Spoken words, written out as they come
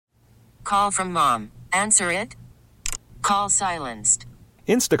Call from mom. Answer it. Call silenced.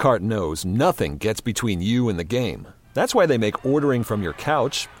 Instacart knows nothing gets between you and the game. That's why they make ordering from your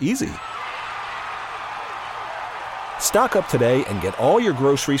couch easy. Stock up today and get all your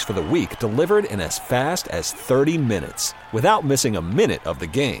groceries for the week delivered in as fast as 30 minutes without missing a minute of the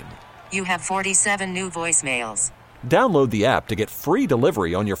game. You have 47 new voicemails. Download the app to get free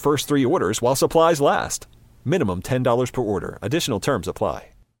delivery on your first 3 orders while supplies last. Minimum $10 per order. Additional terms apply.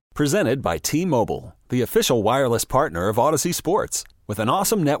 Presented by T-Mobile, the official wireless partner of Odyssey Sports. With an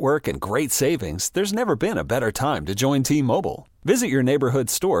awesome network and great savings, there's never been a better time to join T-Mobile. Visit your neighborhood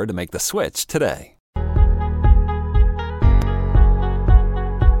store to make the switch today.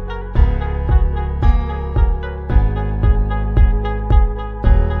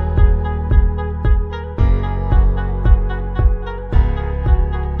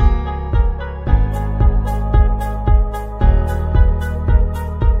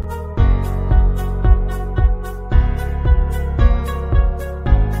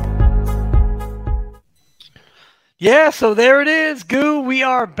 Yeah, so there it is, Goo. We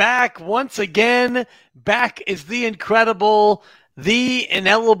are back once again. Back is the incredible, the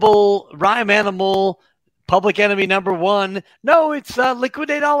ineligible rhyme animal, public enemy number 1. No, it's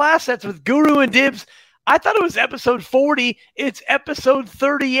Liquidate All Assets with Guru and Dibs. I thought it was episode 40. It's episode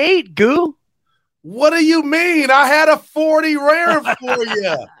 38, Goo. What do you mean? I had a 40 rare for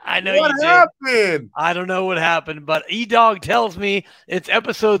you. I know what you did. happened? I don't know what happened, but E-Dog tells me it's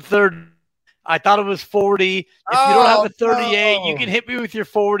episode 30. I thought it was 40. If you don't have a 38, you can hit me with your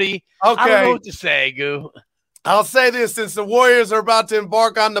 40. Okay. I don't know what to say, Goo. I'll say this, since the Warriors are about to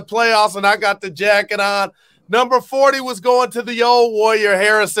embark on the playoffs and I got the jacket on, number 40 was going to the old Warrior,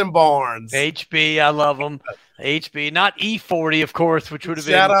 Harrison Barnes. HB, I love him. HB, not E40, of course, which would have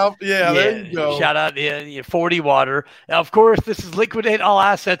been. Shout out. Yeah, there you go. Shout out, 40 water. Now, of course, this is Liquidate All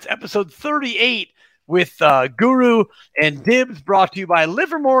Assets, episode 38. With Guru and Dibs, brought to you by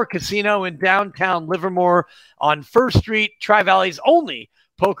Livermore Casino in downtown Livermore on First Street, Tri-Valley's only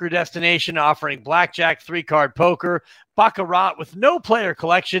poker destination, offering blackjack, 3-card poker, baccarat with no player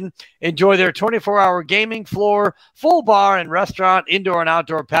collection. Enjoy their 24-hour gaming floor, full bar and restaurant, indoor and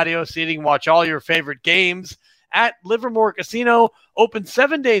outdoor patio seating. Watch all your favorite games at Livermore Casino. Open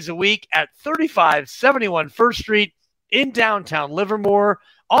 7 days a week at 3571 First Street in downtown Livermore.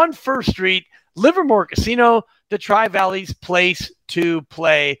 On First Street, Livermore Casino, the Tri-Valley's place to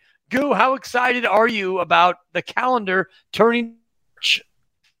play. Goo, how excited are you about the calendar turning?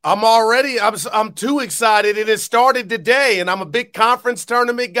 I'm too excited. It has started today, and I'm a big conference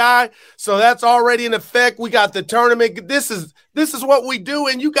tournament guy, so that's already in effect. We got the tournament. This is what we do,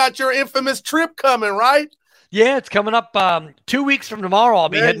 and you got your infamous trip coming, right? Yeah, it's coming up 2 weeks from tomorrow. I'll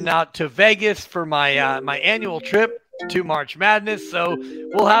be heading out to Vegas for my my annual trip to March Madness. So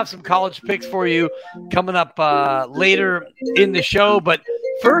we'll have some college picks for you coming up later in the show. But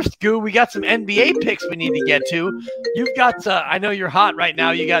first, Goo, we got some NBA picks we need to get to. You've got, I know you're hot right now.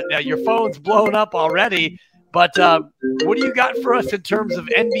 You got your phone's blown up already. But what do you got for us in terms of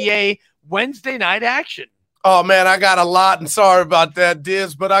NBA Wednesday night action? Oh, man, I got a lot, and sorry about that,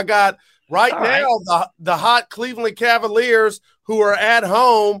 Diz, but I got the hot Cleveland Cavaliers who are at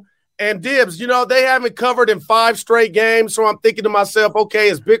home. And Dibs, they haven't covered in 5 straight games, so I'm thinking to myself, okay,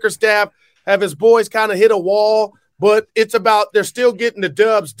 his Bickerstaff have his boys kind of hit a wall, but it's about they're still getting the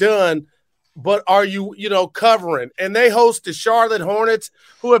dubs done, but are you, covering? And they host the Charlotte Hornets,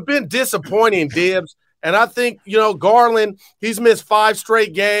 who have been disappointing, Dibs. And I think, Garland, he's missed 5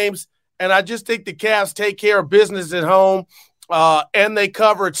 straight games, and I just think the Cavs take care of business at home, and they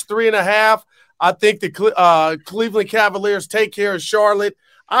cover. It's 3.5. I think the Cleveland Cavaliers take care of Charlotte.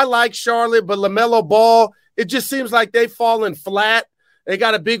 I like Charlotte, but LaMelo Ball, it just seems like they've fallen flat. They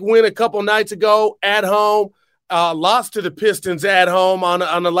got a big win a couple nights ago at home, lost to the Pistons at home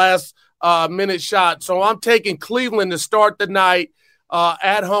on the last minute shot. So I'm taking Cleveland to start the night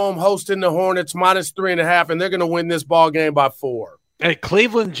at home, hosting the Hornets, minus 3.5, and they're going to win this ball game by 4.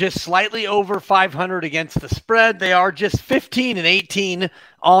 Cleveland just slightly over 500 against the spread. They are just 15-18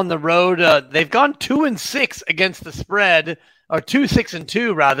 on the road. They've gone 2-6 against the spread, or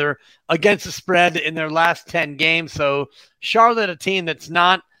 2-6-2 rather, against the spread in their last 10 games. So Charlotte, a team that's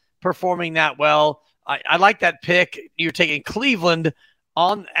not performing that well. I like that pick. You're taking Cleveland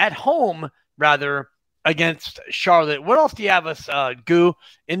at home rather against Charlotte. What else do you have us, Goo,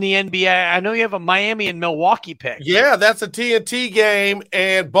 in the NBA? I know you have a Miami and Milwaukee pick. Yeah, that's a TNT game,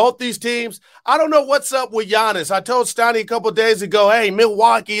 and both these teams, I don't know what's up with Giannis. I told Steiny a couple of days ago, hey,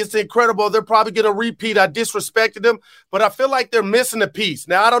 Milwaukee, it's incredible. They're probably going to repeat. I disrespected them, but I feel like they're missing a piece.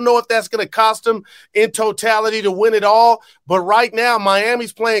 Now, I don't know if that's going to cost them in totality to win it all, But right now,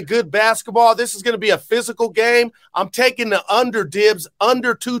 Miami's playing good basketball. This is going to be a physical game. I'm taking the under, Dibs,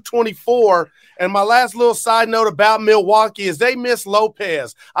 under 224. And my last little side note about Milwaukee is they miss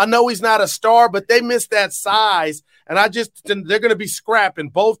Lopez. I know he's not a star, but they miss that size. And they're going to be scrapping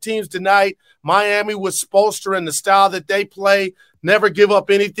both teams tonight. Miami with Spoelstra and the style that they play, never give up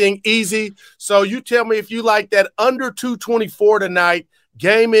anything easy. So you tell me if you like that under 224 tonight,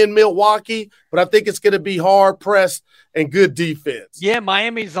 game in Milwaukee, but I think it's going to be hard pressed and good defense. Yeah,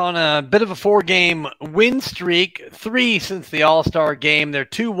 Miami's on a bit of a 4-game win streak, 3 since the All-Star game. They're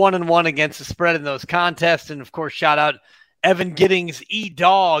 2-1-1 against the spread in those contests. And, of course, shout out Evan Giddings,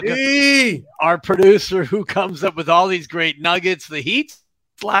 E-Dog, our producer who comes up with all these great nuggets. The Heat's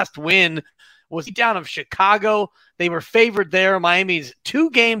last win was down of Chicago. They were favored there. Miami's 2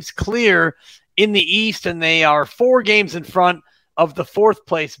 games clear in the East, and they are 4 games in front of the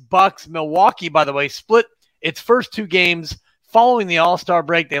 4th-place Bucks. Milwaukee, by the way, split its first 2 games following the All-Star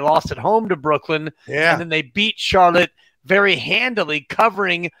break. They lost at home to Brooklyn, and then they beat Charlotte very handily,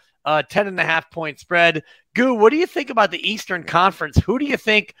 covering a 10.5-point spread. Goo, what do you think about the Eastern Conference? Who do you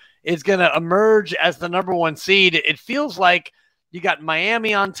think is going to emerge as the number 1 seed? It feels like you got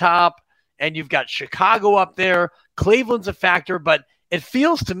Miami on top, and you've got Chicago up there. Cleveland's a factor, but it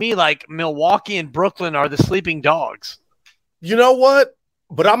feels to me like Milwaukee and Brooklyn are the sleeping dogs. You know what?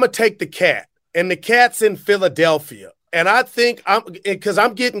 But I'm going to take the cat, and the cat's in Philadelphia. And I think because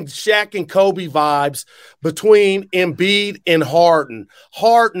I'm getting Shaq and Kobe vibes between Embiid and Harden.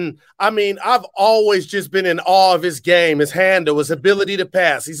 Harden, I mean, I've always just been in awe of his game, his handle, his ability to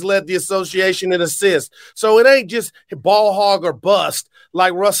pass. He's led the association in assists. So it ain't just ball hog or bust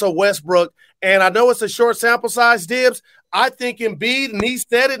like Russell Westbrook. And I know it's a short sample size, Dibs. I think Embiid, and he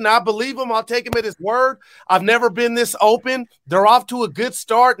said it, and I believe him. I'll take him at his word. I've never been this open. They're off to a good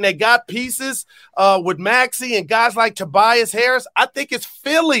start, and they got pieces with Maxey and guys like Tobias Harris. I think it's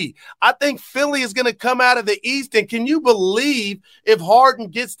Philly. I think Philly is going to come out of the East, and can you believe if Harden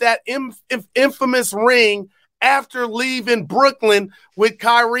gets that infamous ring after leaving Brooklyn with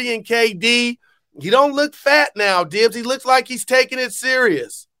Kyrie and KD? He don't look fat now, Dibs. He looks like he's taking it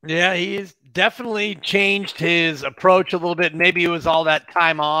serious. Yeah, he's definitely changed his approach a little bit. Maybe it was all that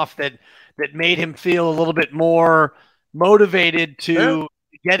time off that made him feel a little bit more motivated to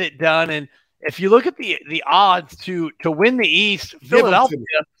get it done. And if you look at the odds to win the East, Philadelphia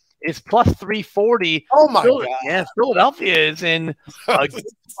is plus 340. Oh, my God. Yeah, Philadelphia is in a good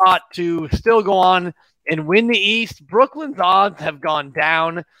spot to still go on and win the East. Brooklyn's odds have gone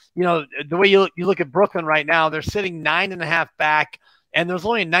down. You know, the way you look at Brooklyn right now, they're sitting 9.5 back. And there's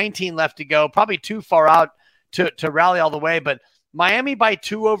only 19 left to go, probably too far out to rally all the way. But Miami by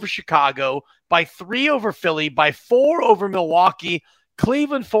 2 over Chicago, by 3 over Philly, by 4 over Milwaukee,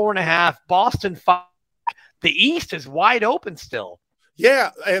 Cleveland 4.5, Boston 5. The East is wide open still.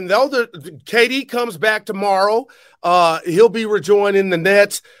 Yeah, and though KD comes back tomorrow, he'll be rejoining the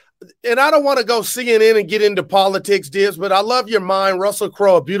Nets. And I don't want to go CNN and get into politics, Dibs, but I love your mind, Russell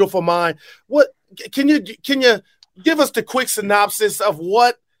Crowe, a beautiful mind. What can you give us the quick synopsis of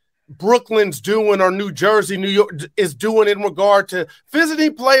what Brooklyn's doing or New Jersey, New York is doing in regard to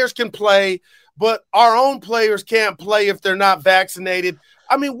visiting players can play, but our own players can't play if they're not vaccinated?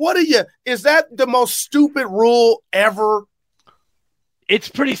 I mean, is that the most stupid rule ever? It's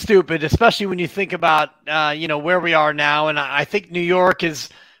pretty stupid, especially when you think about, where we are now. And I think New York is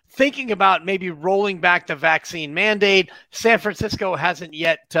thinking about maybe rolling back the vaccine mandate. San Francisco hasn't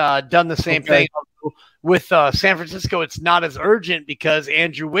yet done the same thing. With San Francisco, it's not as urgent because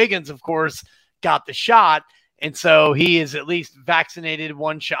Andrew Wiggins, of course, got the shot. And so he is at least vaccinated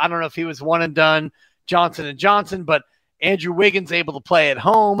 1 shot. I don't know if he was 1 and done, Johnson & Johnson, but Andrew Wiggins able to play at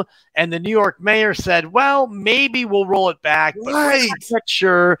home. And the New York mayor said, well, maybe we'll roll it back, but we're not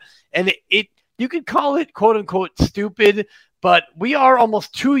sure. And you could call it, quote unquote, stupid, but we are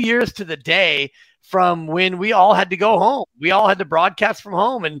almost 2 years to the day from when we all had to go home. We all had to broadcast from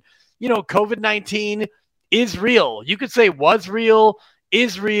home. And COVID-19 is real. You could say was real,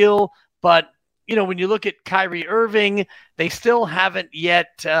 is real, but, when you look at Kyrie Irving, they still haven't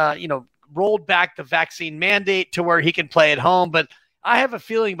yet, rolled back the vaccine mandate to where he can play at home. But I have a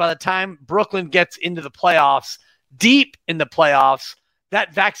feeling by the time Brooklyn gets into the playoffs, deep in the playoffs,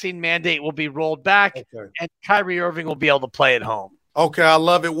 that vaccine mandate will be rolled back and Kyrie Irving will be able to play at home. Okay, I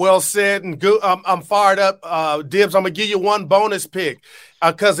love it. Well said. And good. I'm fired up. Dibs, I'm going to give you one bonus pick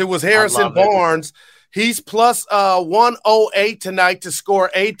because it was Harrison Barnes. He's plus 108 tonight to score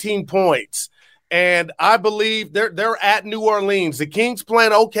 18 points. And I believe they're at New Orleans. The Kings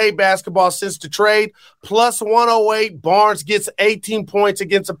playing okay basketball since the trade. Plus 108. Barnes gets 18 points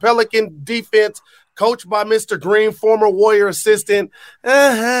against a Pelican defense coached by Mr. Green, former Warrior assistant.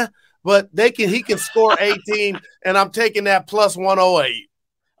 But he can score 18, and I'm taking that plus 108.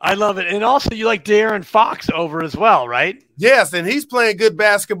 I love it. And also you like De'Aaron Fox over as well, right? Yes, and he's playing good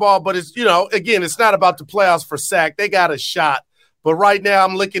basketball, but it's, again, it's not about the playoffs for Sac. They got a shot. But right now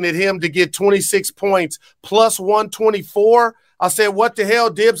I'm looking at him to get 26 points plus 124. I said, what the hell,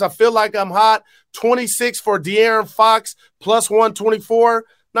 Dibs? I feel like I'm hot. 26 for De'Aaron Fox plus 124.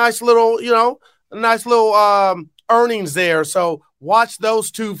 Nice little earnings there. So watch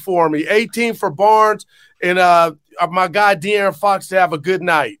those two for me. 18 for Barnes and my guy De'Aaron Fox to have a good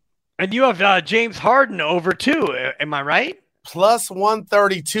night. And you have James Harden over too. Am I right? Plus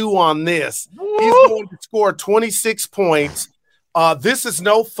 132 on this. Woo! He's going to score 26 points. This is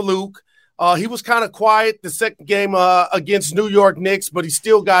no fluke. He was kind of quiet the second game against New York Knicks, but he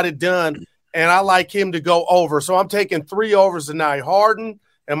still got it done. And I like him to go over. So I'm taking 3 overs tonight. Harden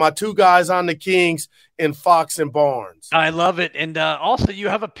and my 2 guys on the Kings in Fox and Barnes. I love it. And also you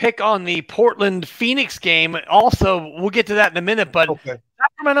have a pick on the Portland-Phoenix game. Also, we'll get to that in a minute. But okay.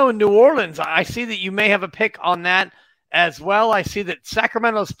 Sacramento and New Orleans, I see that you may have a pick on that as well. I see that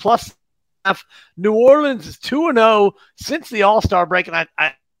Sacramento's plus half. New Orleans is 2-0 since the All-Star break. And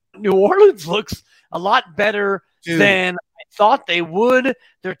New Orleans looks a lot better than I thought they would.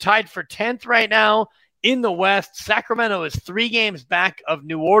 They're tied for 10th right now in the West. Sacramento is 3 games back of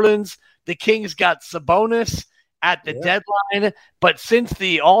New Orleans. The Kings got Sabonis at the deadline, but since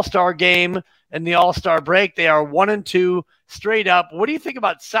the All-Star game and the All-Star break, they are 1-2 straight up. What do you think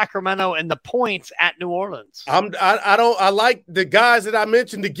about Sacramento and the points at New Orleans? I like the guys that I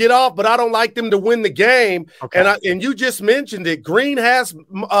mentioned to get off, but I don't like them to win the game. Okay. And you just mentioned it. Green has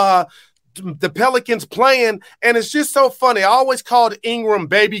the Pelicans playing, and it's just so funny. I always called Ingram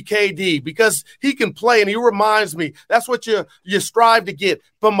Baby KD because he can play, and he reminds me that's what you strive to get.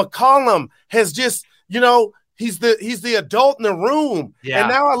 But McCollum has just, he's the adult in the room. Yeah. And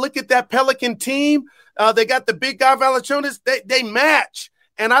now I look at that Pelican team. They got the big guy Valanciunas. They match,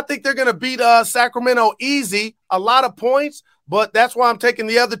 and I think they're going to beat Sacramento easy, a lot of points. But that's why I'm taking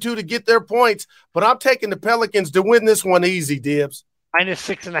the other 2 to get their points. But I'm taking the Pelicans to win this one easy, Dibs.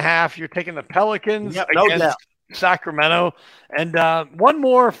 -6.5. You're taking the Pelicans no against doubt. Sacramento. And one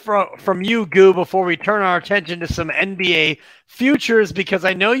more from you, Goo, before we turn our attention to some NBA futures, because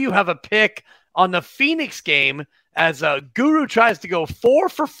I know you have a pick on the Phoenix game as Guru tries to go 4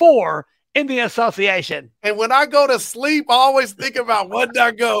 for 4 in the association. And when I go to sleep, I always think about what did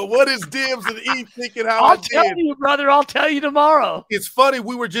I go? What is Dibs and E thinking how I'll tell you, brother. I'll tell you tomorrow. It's funny.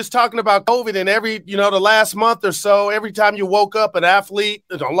 We were just talking about COVID, and the last month or so, every time you woke up, an athlete,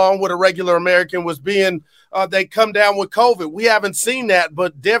 along with a regular American, was being they come down with COVID. We haven't seen that,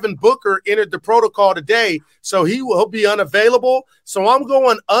 but Devin Booker entered the protocol today, so he'll be unavailable. So I'm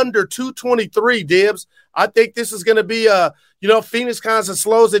going under 223, Dibs. I think this is going to be Phoenix kind of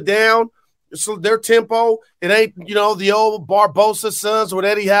slows it down. So their tempo, it ain't, the old Barbosa Sons with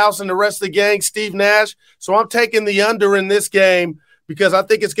Eddie House and the rest of the gang, Steve Nash. So I'm taking the under in this game because I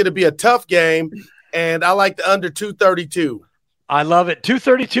think it's going to be a tough game, and I like the under 232. I love it.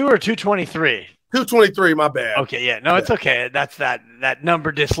 232 or 223? 223, my bad. Okay, yeah. No, it's okay. That's that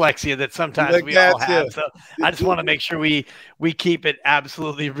number dyslexia that sometimes we all have. So I just want to make sure we keep it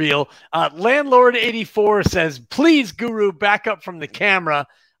absolutely real. Landlord84 says, please, Guru, back up from the camera.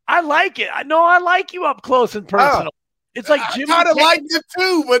 I like it. I know I like you up close and personal. It's like Jimmy. I kind of like it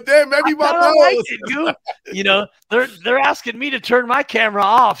too, but then maybe my nose. Like they're asking me to turn my camera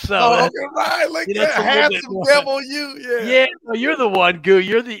off. So right, like that handsome devil, yeah. No, you're the one, Goo.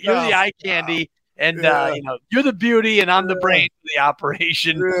 You're the eye candy. And, you're the beauty, and I'm the brain of the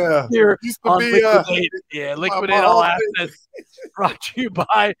operation here on Liquidate All Assets, brought to you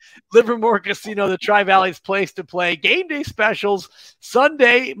by Livermore Casino, the Tri-Valley's place to play. Game day specials,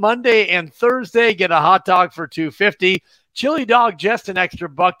 Sunday, Monday, and Thursday. Get a hot dog for $2.50. Chili dog, just an extra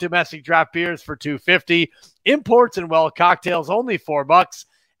 $1. Domestic draft beers for $2.50. Imports and well cocktails, only $4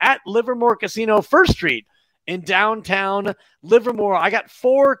 at Livermore Casino, First Street in downtown Livermore. I got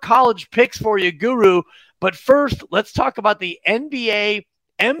 4 college picks for you, Guru. But first, let's talk about the NBA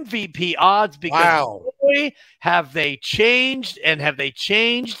MVP odds, because boy, have they changed, and have they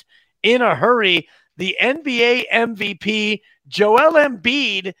changed in a hurry. The NBA MVP, Joel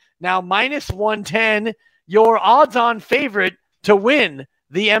Embiid, now -110, your odds-on favorite to win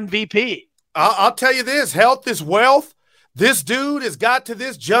the MVP. I'll tell you this, health is wealth. This dude has got to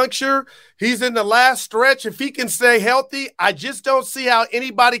this juncture. He's in the last stretch. If he can stay healthy, I just don't see how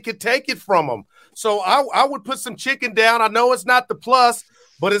anybody could take it from him. So I would put some chicken down. I know it's not the plus,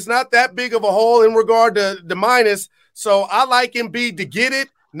 but it's not that big of a hole in regard to the minus. So I like Embiid to get it.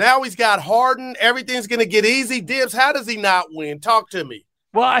 Now he's got Harden. Everything's going to get easy. Dibbs, how does he not win? Talk to me.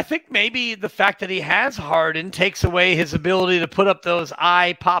 Well, I think maybe the fact that he has Harden takes away his ability to put up those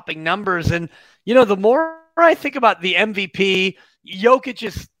eye-popping numbers. And, the more I think about the MVP, Jokic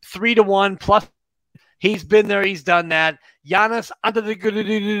is 3-1 plus. He's been there. He's done that. Giannis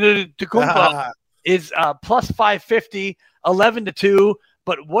Antetokounmpo is plus 550, 11-2.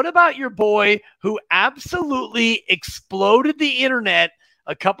 But what about your boy who absolutely exploded the internet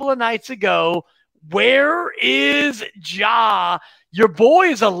a couple of nights ago? Where is Ja? Your boy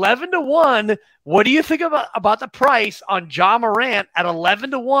is 11-1. What do you think about the price on Ja Morant at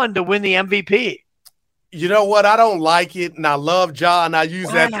 11-1 to win the MVP? You know what? I don't like it, and I love Ja, and I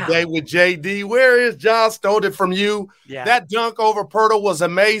use that today with JD. Where is Ja? Stole it from you. Yeah. That dunk over Pirtle was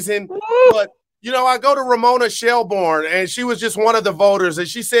amazing. Woo! But, I go to Ramona Shelbourne, and she was just one of the voters, and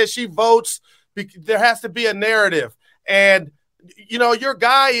she said she votes because there has to be a narrative. And, your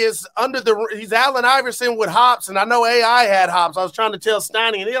guy is he's Allen Iverson with hops, and I know AI had hops. I was trying to tell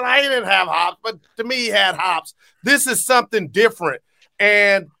Steiny, and he didn't have hops, but to me, he had hops. This is something different.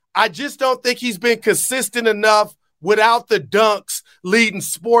 And I just don't think he's been consistent enough without the dunks leading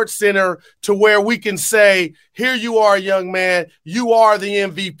SportsCenter to where we can say, here you are, young man, you are the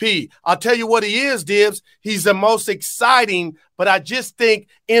MVP. I'll tell you what he is, Dibbs. He's the most exciting, but I just think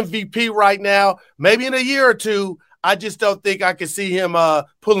MVP right now, maybe in a year or two, I just don't think I can see him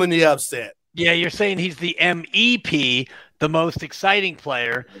pulling the upset. Yeah, you're saying he's the MEP, the most exciting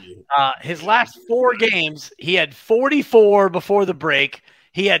player. His last 4 games, he had 44 before the break.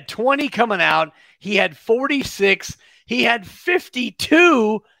 He had 20 coming out. He had 46. He had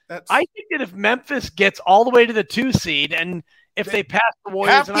 52. I think that if Memphis gets all the way to the 2 seed, and if they pass the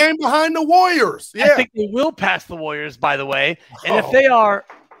Warriors, half game behind the Warriors. Yeah. I think they will pass the Warriors, by the way. And if they are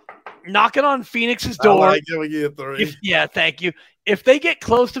knocking on Phoenix's door, I like it, we get 3. Thank you. If they get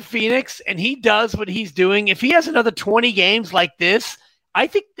close to Phoenix and he does what he's doing, if he has another 20 games like this, I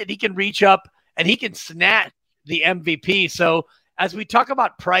think that he can reach up and he can snatch the MVP. So as we talk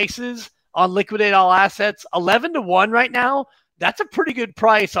about prices on Liquidate All Assets, 11-1 right now, that's a pretty good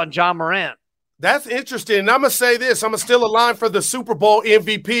price on Ja Morant. That's interesting. And I'm going to say this. I'm going to steal a line for the Super Bowl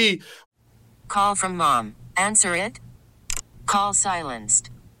MVP. Call from mom. Answer it. Call silenced.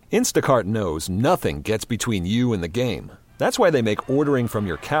 Instacart knows nothing gets between you and the game. That's why they make ordering from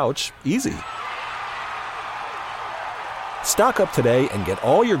your couch easy. Stock up today and get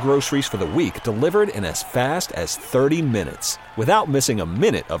all your groceries for the week delivered in as fast as 30 minutes without missing a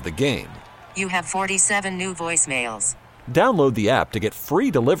minute of the game. You have 47 new voicemails. Download the app to get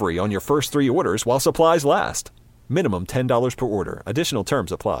free delivery on your first 3 orders while supplies last. Minimum $10 per order. Additional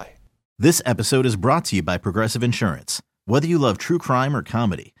terms apply. This episode is brought to you by Progressive Insurance. Whether you love true crime or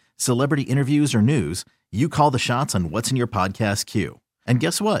comedy, celebrity interviews or news, you call the shots on what's in your podcast queue. And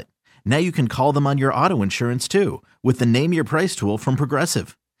guess what? Now you can call them on your auto insurance too with the Name Your Price tool from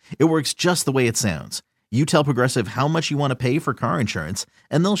Progressive. It works just the way it sounds. You tell Progressive how much you want to pay for car insurance,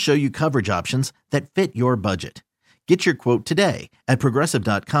 and they'll show you coverage options that fit your budget. Get your quote today at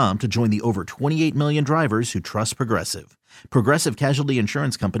Progressive.com to join the over 28 million drivers who trust Progressive. Progressive Casualty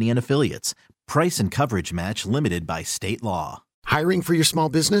Insurance Company and Affiliates. Price and coverage match limited by state law. Hiring for your small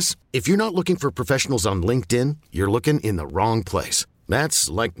business? If you're not looking for professionals on LinkedIn, you're looking in the wrong place. That's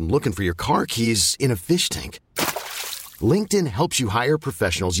like looking for your car keys in a fish tank. LinkedIn helps you hire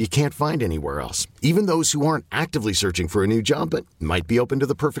professionals you can't find anywhere else, even those who aren't actively searching for a new job but might be open to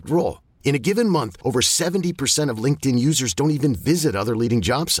the perfect role. In a given month, over 70% of LinkedIn users don't even visit other leading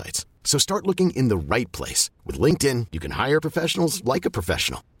job sites. So start looking in the right place. With LinkedIn, you can hire professionals like a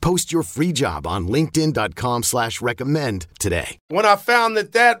professional. Post your free job on linkedin.com/recommend today. When I found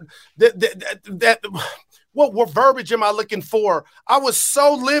that what verbiage am I looking for? I was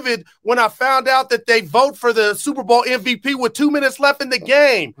so livid when I found out that they vote for the Super Bowl MVP with 2 minutes left in the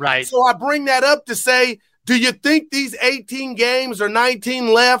game. Right. So I bring that up to say, do you think these 18 games or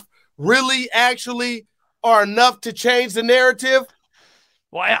 19 left really actually are enough to change the narrative?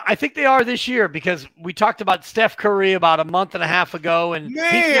 Well, I think they are this year because we talked about Steph Curry about a month and a half ago, and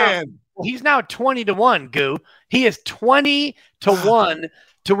he's now 20-1, Goo. He is 20-1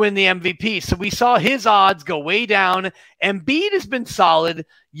 to win the MVP. So we saw his odds go way down. Embiid has been solid.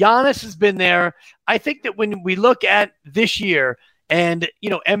 Giannis has been there. I think that when we look at this year, and,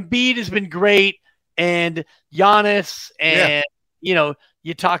 Embiid has been great, and Giannis, and, you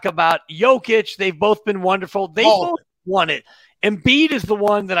talk about Jokic, they've both been wonderful. They both won it. Embiid is the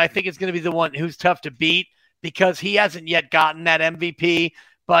one that I think is going to be the one who's tough to beat because he hasn't yet gotten that MVP.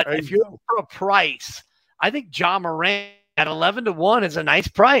 But if you're for a price, I think Ja Morant at 11-1 is a nice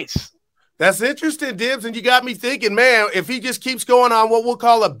price. That's interesting, Dibs, and you got me thinking, man, if he just keeps going on what we'll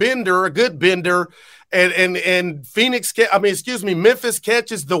call a good bender, and Memphis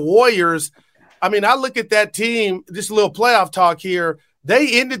catches the Warriors. I mean, I look at that team, just a little playoff talk here.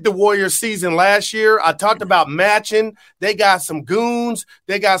 They ended the Warriors season last year. I talked about matching. They got some goons.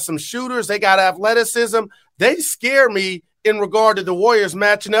 They got some shooters. They got athleticism. They scare me in regard to the Warriors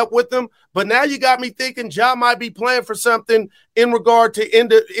matching up with them. But now you got me thinking Ja might be playing for something in regard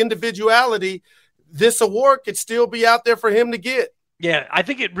to individuality. This award could still be out there for him to get. Yeah, I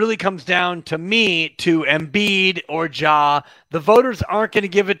think it really comes down to me to Embiid or Ja. The voters aren't going to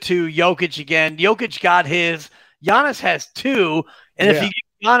give it to Jokic again. Jokic got his. Giannis has 2. And if you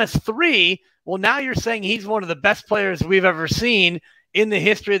give Giannis 3, well, now you're saying he's one of the best players we've ever seen in the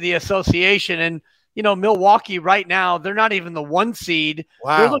history of the association. And, Milwaukee right now, they're not even the 1 seed.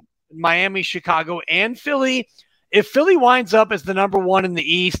 Wow. They're looking at Miami, Chicago, and Philly. If Philly winds up as the number 1 in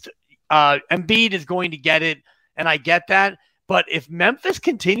the East, Embiid is going to get it, and I get that. But if Memphis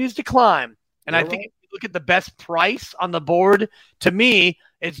continues to climb, and I think if you look at the best price on the board, to me,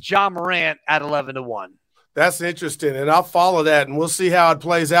 it's Ja Morant at 11-1. That's interesting, and I'll follow that, and we'll see how it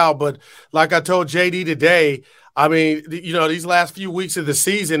plays out. But like I told JD today, I mean, these last few weeks of the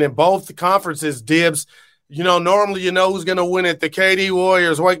season in both the conferences, Dibs, normally who's going to win it. The KD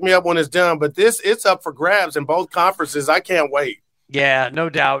Warriors, wake me up when it's done. But it's up for grabs in both conferences. I can't wait. Yeah, no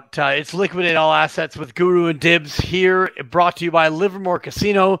doubt. It's Liquidate All Assets with Guru and Dibs here, brought to you by Livermore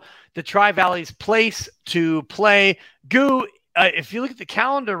Casino, the Tri-Valley's place to play. Goo, if you look at the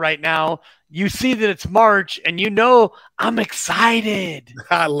calendar right now, you see that it's March, and I'm excited.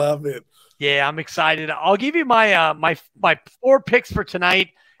 I love it. Yeah, I'm excited. I'll give you my my 4 picks for tonight,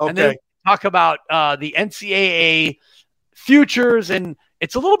 and then talk about the NCAA futures. And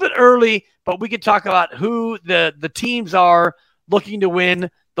it's a little bit early, but we can talk about who the teams are looking to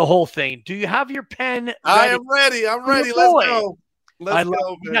win the whole thing. Do you have your pen ready? I am ready. I'm ready. Let's go. Let's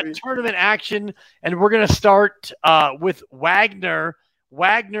go, baby. We got tournament action, and we're going to start with Wagner.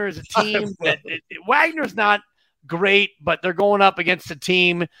 Wagner is a team Wagner's not great, but they're going up against a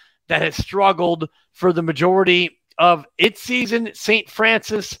team that has struggled for the majority of its season, St.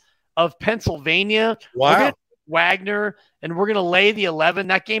 Francis of Pennsylvania. Wow. Wagner, and we're going to lay the 11.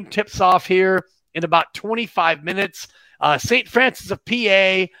 That game tips off here in about 25 minutes. St. Francis of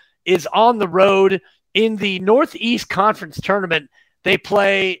PA is on the road in the Northeast Conference Tournament. They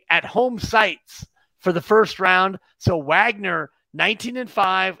play at home sites for the first round. So Wagner,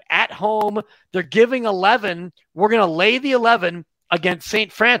 19-5 at home. They're giving 11. We're going to lay the 11 against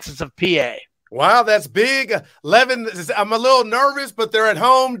St. Francis of PA. Wow, that's big. 11. I'm a little nervous, but they're at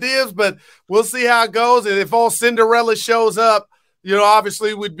home, Dibs, but we'll see how it goes. And if old Cinderella shows up,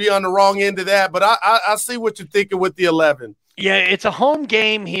 obviously we'd be on the wrong end of that. But I see what you're thinking with the 11. Yeah, it's a home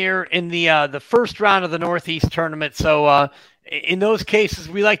game here in the first round of the Northeast tournament. So in those cases,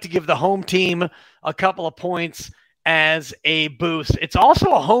 we like to give the home team a couple of points as a boost. It's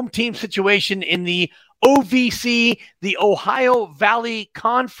also a home team situation in the OVC, the Ohio Valley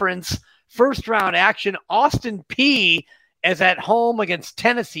Conference first round action. Austin P is at home against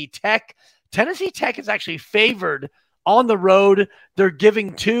Tennessee Tech. Tennessee Tech is actually favored on the road. They're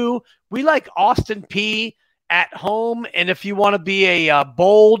giving 2. We like Austin P at home. And if you want to be a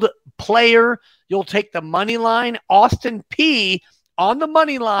bold player, you'll take the money line. Austin P on the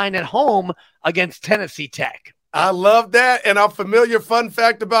money line at home against Tennessee Tech. I love that. And a familiar fun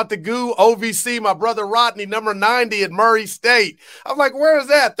fact about the GOO OVC, my brother Rodney, number 90 at Murray State. I'm like, where is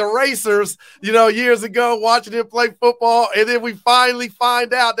that? The Racers, years ago, watching him play football. And then we finally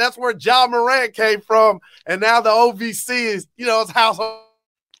find out that's where Ja Morant came from. And now the OVC is, it's household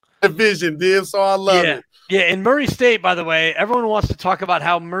division, dude. So I love it. Yeah, and Murray State, by the way, everyone wants to talk about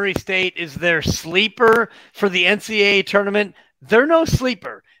how Murray State is their sleeper for the NCAA tournament. They're no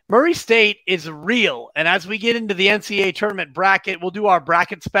sleeper. Murray State is real. And as we get into the NCAA tournament bracket, we'll do our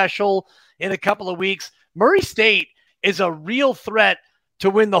bracket special in a couple of weeks. Murray State is a real threat to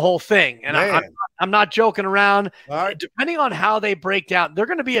win the whole thing. And I'm not joking around. Right. Depending on how they break down, they're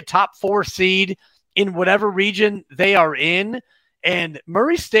going to be a top 4 seed in whatever region they are in. And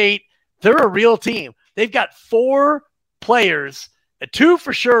Murray State, they're a real team. They've got 4 players, 2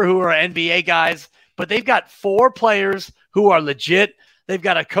 for sure who are NBA guys, but they've got 4 players who are legit. They've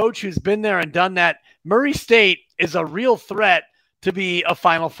got a coach who's been there and done that. Murray State is a real threat to be a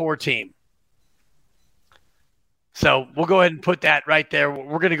Final Four team. So we'll go ahead and put that right there.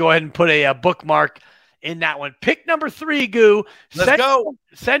 We're going to go ahead and put a bookmark in that one. Pick number 3, Goo. Let's go.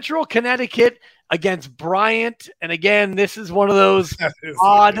 Central Connecticut against Bryant. And again, this is one of those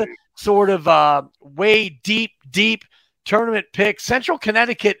odd sort of way deep tournament picks. Central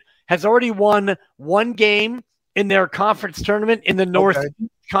Connecticut has already won one game in their conference tournament, in the North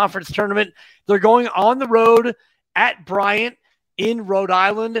Conference tournament. They're going on the road at Bryant in Rhode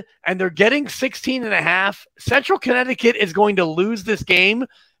Island, and they're getting 16.5. Central Connecticut is going to lose this game,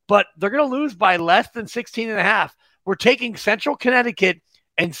 but they're going to lose by less than 16.5. We're taking Central Connecticut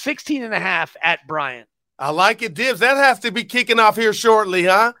and 16.5 at Bryant. I like it, Dibs. That has to be kicking off here shortly,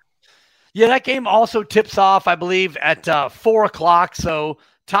 huh? Yeah, that game also tips off, I believe, at 4 o'clock. So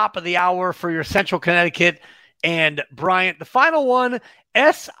top of the hour for your Central Connecticut and Bryant. The final one,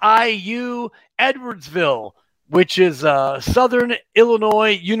 SIU Edwardsville, which is Southern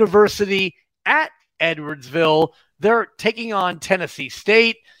Illinois University at Edwardsville. They're taking on Tennessee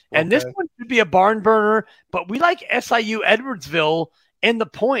State. And this one should be a barn burner, but we like SIU Edwardsville and the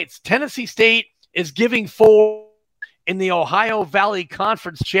points. Tennessee State is giving 4 in the Ohio Valley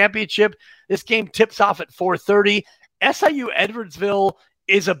Conference Championship. This game tips off at 4:30. SIU Edwardsville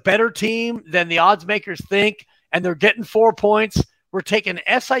is a better team than the odds makers think, and they're getting 4 points. We're taking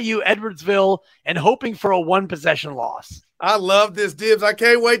SIU Edwardsville and hoping for a 1-possession loss. I love this, Dibs. I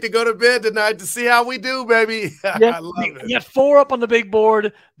can't wait to go to bed tonight to see how we do, baby. Yeah, I love it. We got 4 up on the big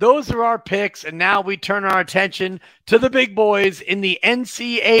board. Those are our picks, and now we turn our attention to the big boys in the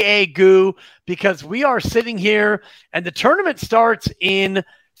NCAA goo, because we are sitting here, and the tournament starts in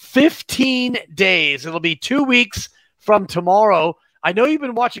 15 days. It'll be 2 weeks from tomorrow. I know you've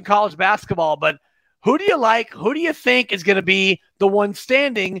been watching college basketball, but who do you like? Who do you think is going to be the one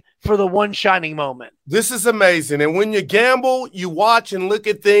standing for the one shining moment? This is amazing. And when you gamble, you watch and look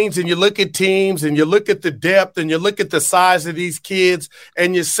at things, and you look at teams, and you look at the depth, and you look at the size of these kids,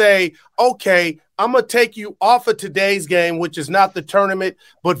 and you say, okay, I'm going to take you off of today's game, which is not the tournament,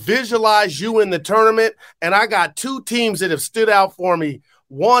 but visualize you in the tournament. And I got 2 teams that have stood out for me.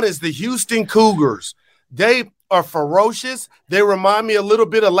 One is the Houston Cougars. They are ferocious. They remind me a little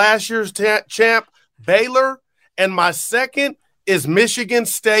bit of last year's champ, Baylor. And my second is Michigan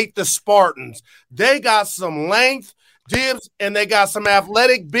State, the Spartans. They got some length, Dibs, and they got some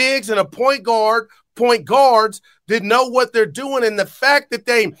athletic bigs and a point guards that know what they're doing. And the fact that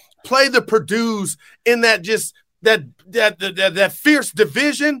they play the Purdue's in that fierce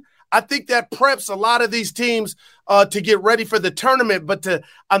division, I think that preps a lot of these teams to get ready for the tournament. But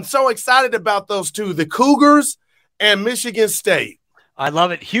I'm so excited about those 2, the Cougars and Michigan State. I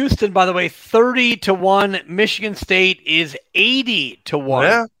love it. Houston, by the way, 30-1. Michigan State is 80-1.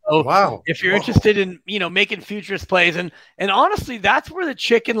 Yeah. So wow. If you're interested in, making futures plays, and honestly, that's where the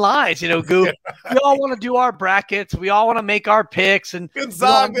chicken lies. Goop. We all want to do our brackets. We all want to make our picks. And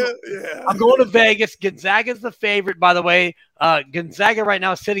Gonzaga. I'm going to Vegas. Gonzaga's the favorite, by the way. Gonzaga right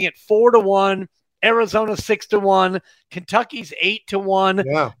now is sitting at 4-1. Arizona 6-1. Kentucky's 8-1.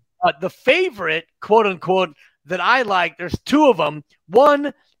 Yeah. The favorite, quote unquote, that I like, there's 2 of them.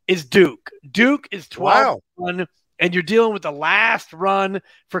 One is Duke. Duke is 12-1, and you're dealing with the last run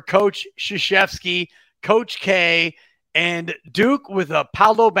for Coach Krzyzewski, Coach K, and Duke with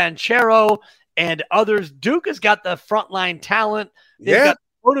Paolo Banchero and others. Duke has got the frontline talent. They've got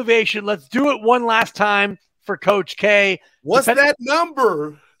motivation. Let's do it one last time for Coach K. What's that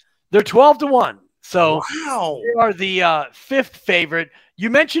number? They're 12-1. So they are the 5th favorite. You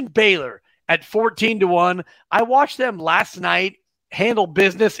mentioned Baylor at 14-1. I watched them last night handle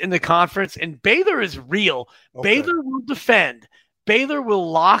business in the conference, and Baylor is real. Okay. Baylor will defend. Baylor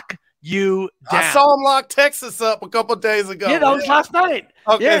will lock you down. I saw them lock Texas up a couple of days ago. Yeah, that was last night.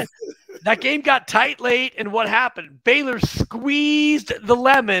 Okay. Yeah. That game got tight late, and what happened? Baylor squeezed the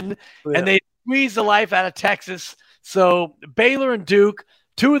lemon, and they squeezed the life out of Texas. So Baylor and Duke,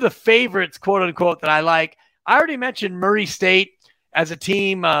 2 of the favorites, quote unquote, that I like. I already mentioned Murray State as a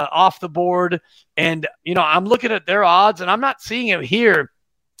team off the board. And, I'm looking at their odds, and I'm not seeing it here.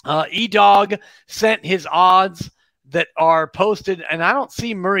 E-Dog sent his odds that are posted, and I don't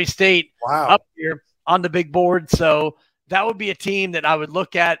see Murray State up here on the big board. So that would be a team that I would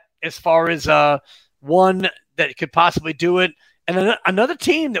look at as far as one that could possibly do it. And another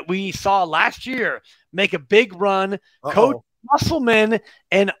team that we saw last year make a big run, Coach Musselman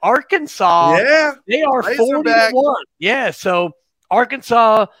and Arkansas. Yeah, they are 40-1. Yeah, so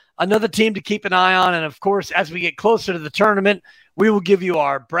Arkansas, another team to keep an eye on. And, of course, as we get closer to the tournament, we will give you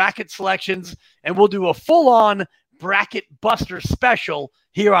our bracket selections, and we'll do a full-on bracket buster special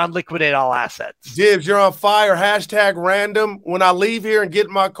here on Liquidate All Assets. Dibs, you're on fire. #random. When I leave here and get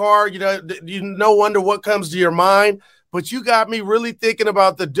in my car, no wonder what comes to your mind. But you got me really thinking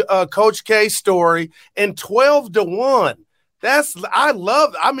about the Coach K story, and 12-1. I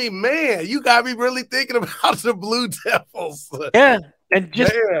love. I mean, man, you got me really thinking about the Blue Devils. Yeah, And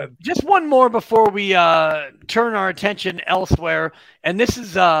just one more before we turn our attention elsewhere. And this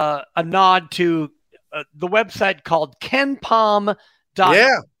is a nod to the website called kenpom.com.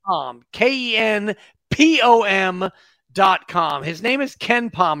 KenPom.com. His name is Ken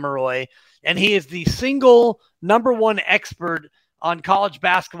Pomeroy, and he is the single number one expert on college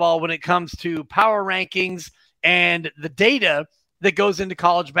basketball when it comes to power rankings and the data that goes into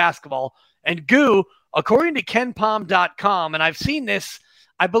college basketball. And Goo, according to kenpom.com, and I've seen this,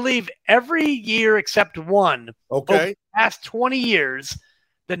 I believe, every year except one. Okay. Over the past 20 years,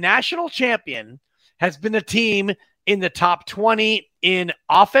 the national champion has been a team in the top 20 in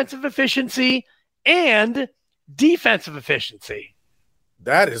offensive efficiency and defensive efficiency.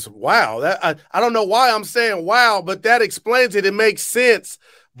 That is wow. That I don't know why I'm saying wow, but that explains it. It makes sense.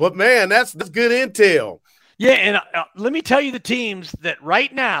 But man, that's good intel. Yeah, and let me tell you the teams that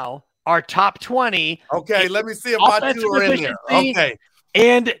right now are top 20. Okay, let me see if my two are in there. Okay.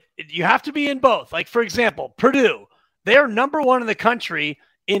 And you have to be in both. Like, for example, Purdue, they're number one in the country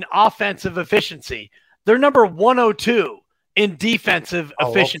in offensive efficiency. They're number 102 in defensive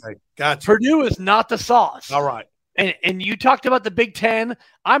efficiency. Okay. Gotcha. Purdue is not the sauce. All right. And you talked about the Big Ten.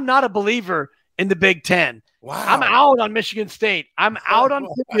 I'm not a believer in the Big Ten. Wow. I'm out on Michigan State. I'm out on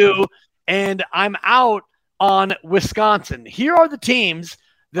Purdue, and I'm out on Wisconsin. Here are the teams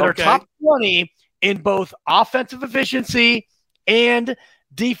that are top 20 in both offensive efficiency and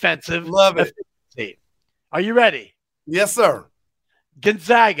defensive efficiency. Are you ready? Yes, sir.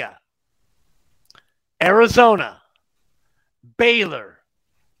 Gonzaga, Arizona, Baylor,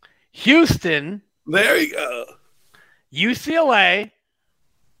 Houston. There you go. UCLA,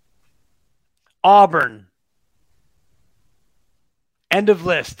 Auburn. End of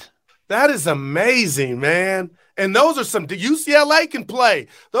list. That is amazing, man. And those are some UCLA can play.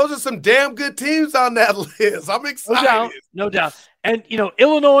 Those are some damn good teams on that list. I'm excited. No doubt. And,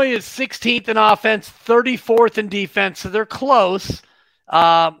 Illinois is 16th in offense, 34th in defense, so they're close.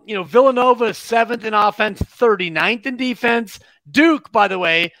 Villanova is 7th in offense, 39th in defense. Duke, by the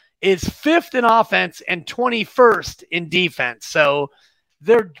way, is 5th in offense and 21st in defense. So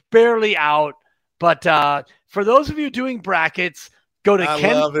they're barely out. But for those of you doing brackets, go to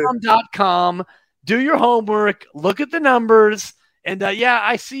kenpom.com, do your homework, look at the numbers. And,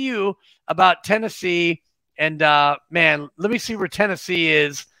 I see you about Tennessee. And, man, let me see where Tennessee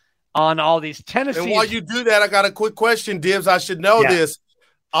is on all these. Tennessee. And while you do that, I got a quick question, Dibs. I should know this.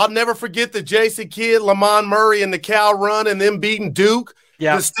 I'll never forget the Jason Kidd, Lamont Murray, and the Cal run and them beating Duke.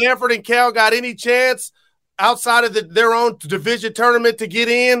 Yeah. Does Stanford and Cal got any chance outside of their own division tournament to get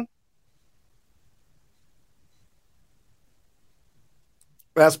in?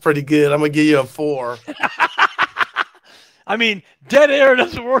 That's pretty good. I'm going to give you a 4. I mean, dead air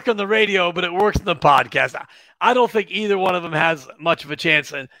doesn't work on the radio, but it works in the podcast. I don't think either one of them has much of a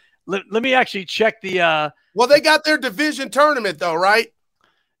chance. And let me actually check the well, they got their division tournament, though, right?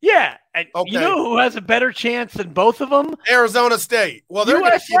 Yeah. And you know who has a better chance than both of them? Arizona State. Well, they're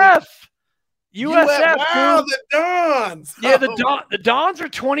USF. Wow, the Dons. Yeah, the Dons are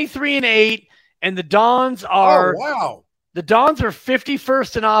 23-8, and the Dons are The Dons are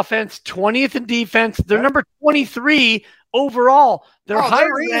 51st in offense, 20th in defense. They're number 23 overall. They're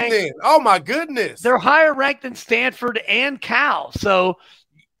higher ranked. Oh my goodness. They're higher ranked than Stanford and Cal. So,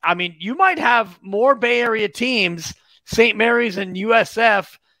 I mean, you might have more Bay Area teams, St. Mary's and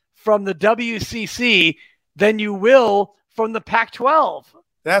USF, from the WCC than you will from the Pac-12.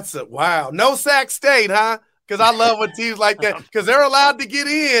 That's wow. No Sac State, huh? Because I love when teams like that, because they're allowed to get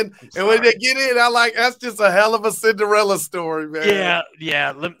in. And when they get in, that's just a hell of a Cinderella story, man.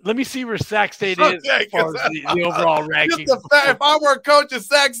 Yeah. Let me see where Sac State is as far as the overall ranking. If I were a coach at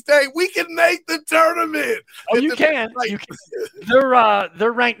Sac State, we can make the tournament. Oh, you can.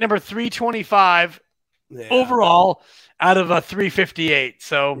 They're ranked number 325 overall out of a 358.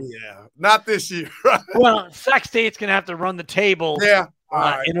 So not this year. Well, Sac State's going to have to run the table.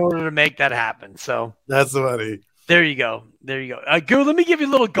 In order to make that happen. So that's funny. There you go. Goo, let me give you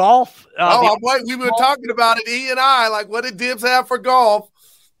a little golf. We were talking about it, E and I. Like, what did Dibs have for golf?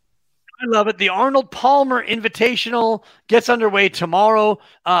 I love it. The Arnold Palmer Invitational gets underway tomorrow.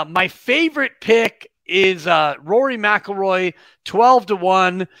 My favorite pick is Rory McIlroy,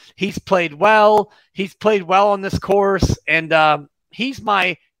 12-1. He's played well. He's played well on this course, and he's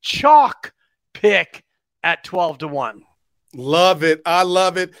my chalk pick at 12-1. Love it. I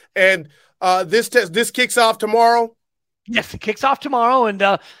love it. And this kicks off tomorrow? Yes, it kicks off tomorrow.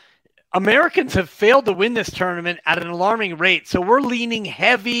 And Americans have failed to win this tournament at an alarming rate. So we're leaning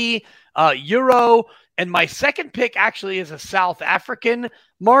heavy Euro. And my second pick actually is a South African.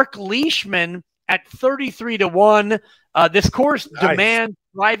 Mark Leishman at 33-1. This course Nice. demands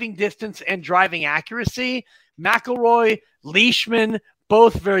driving distance and driving accuracy. McIlroy, Leishman,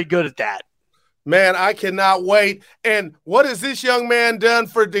 both very good at that. Man, I cannot wait. And what has this young man done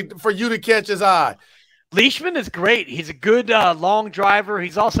for you to catch his eye? Leishman is great. He's a good long driver.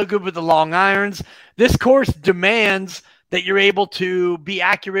 He's also good with the long irons. This course demands that you're able to be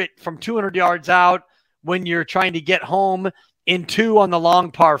accurate from 200 yards out when you're trying to get home in 2 on the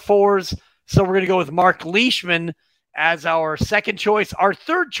long par 4s. So we're going to go with Mark Leishman as our second choice. Our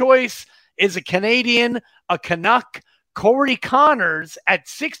third choice is a Canadian, a Canuck, Corey Connors at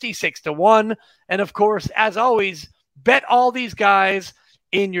 66-1. And of course, as always, bet all these guys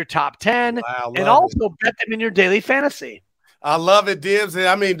in your top 10 and also bet them in your daily fantasy. I love it, Dibs.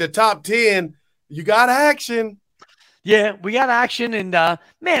 I mean, the top 10, you got action. Yeah, we got action. And,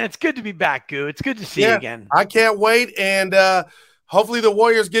 man, it's good to be back, Goo. It's good to see you again. I can't wait. And hopefully the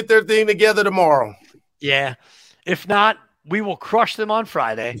Warriors get their thing together tomorrow. Yeah. If not, we will crush them on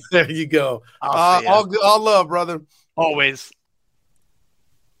Friday. There you go. All love, brother. Always.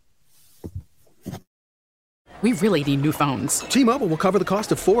 We really need new phones. T-Mobile will cover the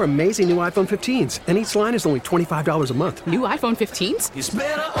cost of 4 amazing new iPhone 15s, and each line is only $25 a month. New iPhone 15s? It's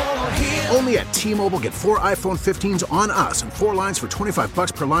better over here. Only at T-Mobile, get 4 iPhone 15s on us and 4 lines for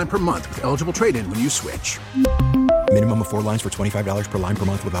 $25 per line per month with eligible trade-in when you switch. Minimum of 4 lines for $25 per line per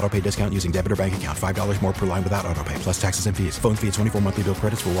month with autopay discount using debit or bank account. $5 more per line without autopay, plus taxes and fees. Phone fee at 24 monthly bill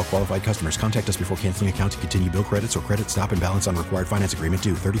credits for well-qualified customers. Contact us before canceling account to continue bill credits or credit stop and balance on required finance agreement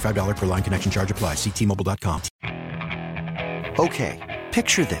due. $35 per line connection charge applies. See T-Mobile.com. Okay,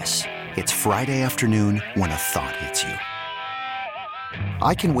 picture this. It's Friday afternoon when a thought hits you.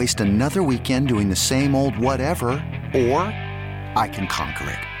 I can waste another weekend doing the same old whatever, or I can conquer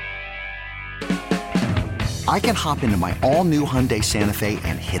it. I can hop into my all-new Hyundai Santa Fe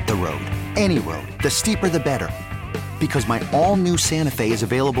and hit the road. Any road. The steeper, the better. Because my all-new Santa Fe is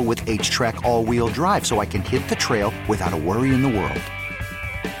available with H-Track all-wheel drive, so I can hit the trail without a worry in the world.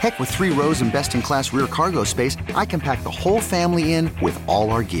 Heck, with 3 rows and best-in-class rear cargo space, I can pack the whole family in with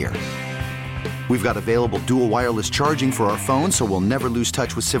all our gear. We've got available dual wireless charging for our phones, so we'll never lose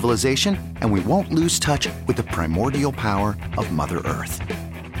touch with civilization, and we won't lose touch with the primordial power of Mother Earth.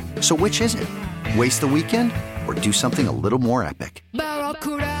 So which is it? Waste the weekend or do something a little more epic?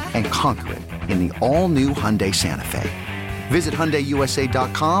 And conquer it in the all-new Hyundai Santa Fe. Visit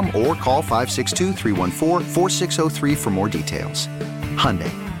HyundaiUSA.com or call 562-314-4603 for more details. Hyundai,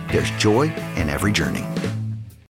 there's joy in every journey.